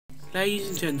Ladies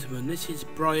and gentlemen, this is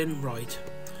Brian Wright.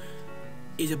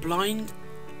 He's a blind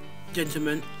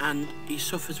gentleman and he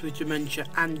suffers with dementia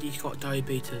and he's got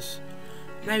diabetes.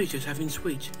 Now he's just having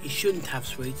sweets. He shouldn't have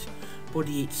sweets, but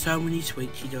he eats so many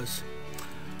sweets he does.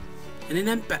 And in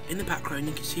the background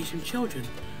you can see some children.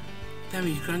 They're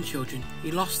his grandchildren.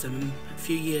 He lost them a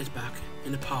few years back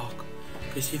in the park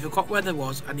because he forgot where there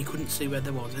was and he couldn't see where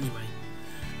there was anyway.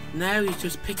 Now he's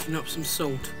just picking up some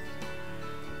salt.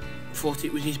 Thought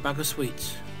it was his bag of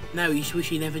sweets. Now he's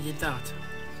wishing he never did that.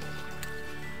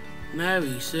 Now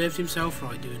he served himself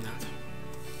right doing that.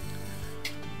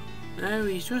 Now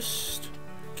he's just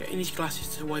getting his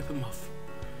glasses to wipe them off.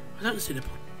 I don't see the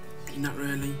point in that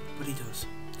really, but he does.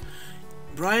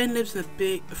 Brian lives in a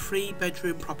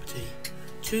 3-bedroom property,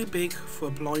 too big for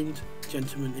a blind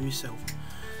gentleman himself.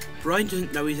 Brian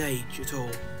doesn't know his age at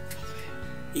all.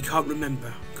 He can't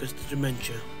remember because of the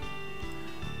dementia.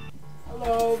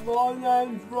 Hello, my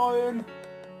name's Brian.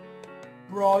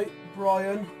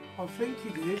 Brian, I think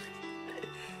it is.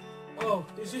 Oh,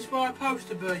 is this where I'm supposed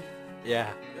to be?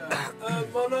 Yeah.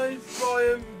 My name's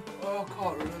Brian. Oh, I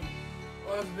can't remember.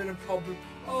 I have been a problem.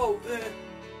 Oh,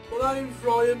 my name's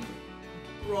Brian,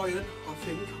 I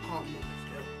think. I can't remember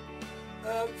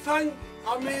still.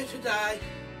 I'm here today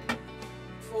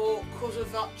because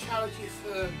of that charity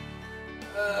firm.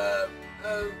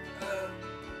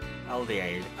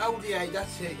 Aldi. Aldi,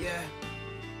 that's it, yeah.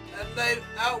 And they've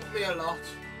helped me a lot.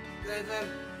 They've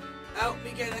helped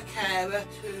me get a carer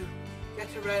to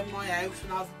get around my house,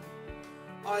 and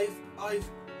I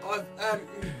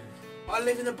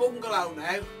live in a bungalow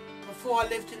now. Before I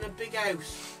lived in a big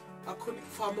house. I couldn't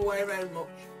find my way around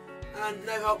much, and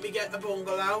they've helped me get a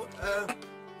bungalow.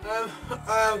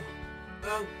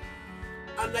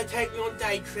 And they take me on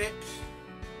day trips,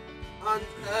 and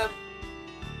I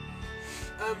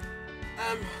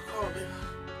can't remember.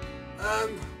 I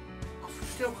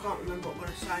still can't remember what I'm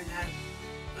going to say now.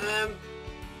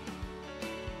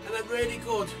 And they're really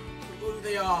good for who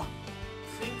they are. I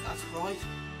think that's right.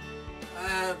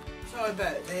 Sorry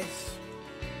about this.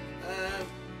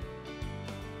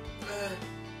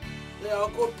 They are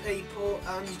good people,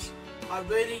 and I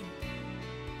really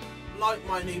like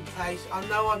my new place. I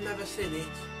know I've never seen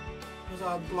it because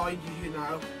I'm blind, as you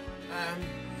know.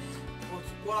 But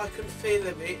what I can feel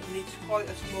of it, and it's quite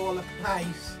a smaller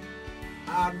place,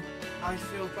 and I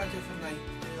feel better for me to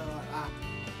do it like that.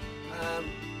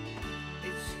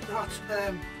 It's not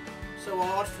so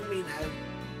hard for me now.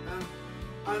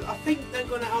 I think they're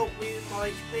going to help me with my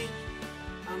speech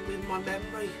and with my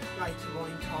memory later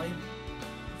on in time.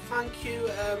 Thank you.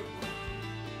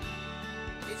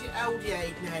 Is it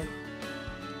LDA now?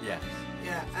 Yes.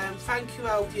 Yeah. Thank you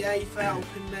LDA for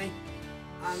helping me,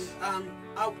 and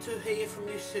hope to hear from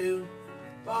you soon.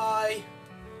 Bye.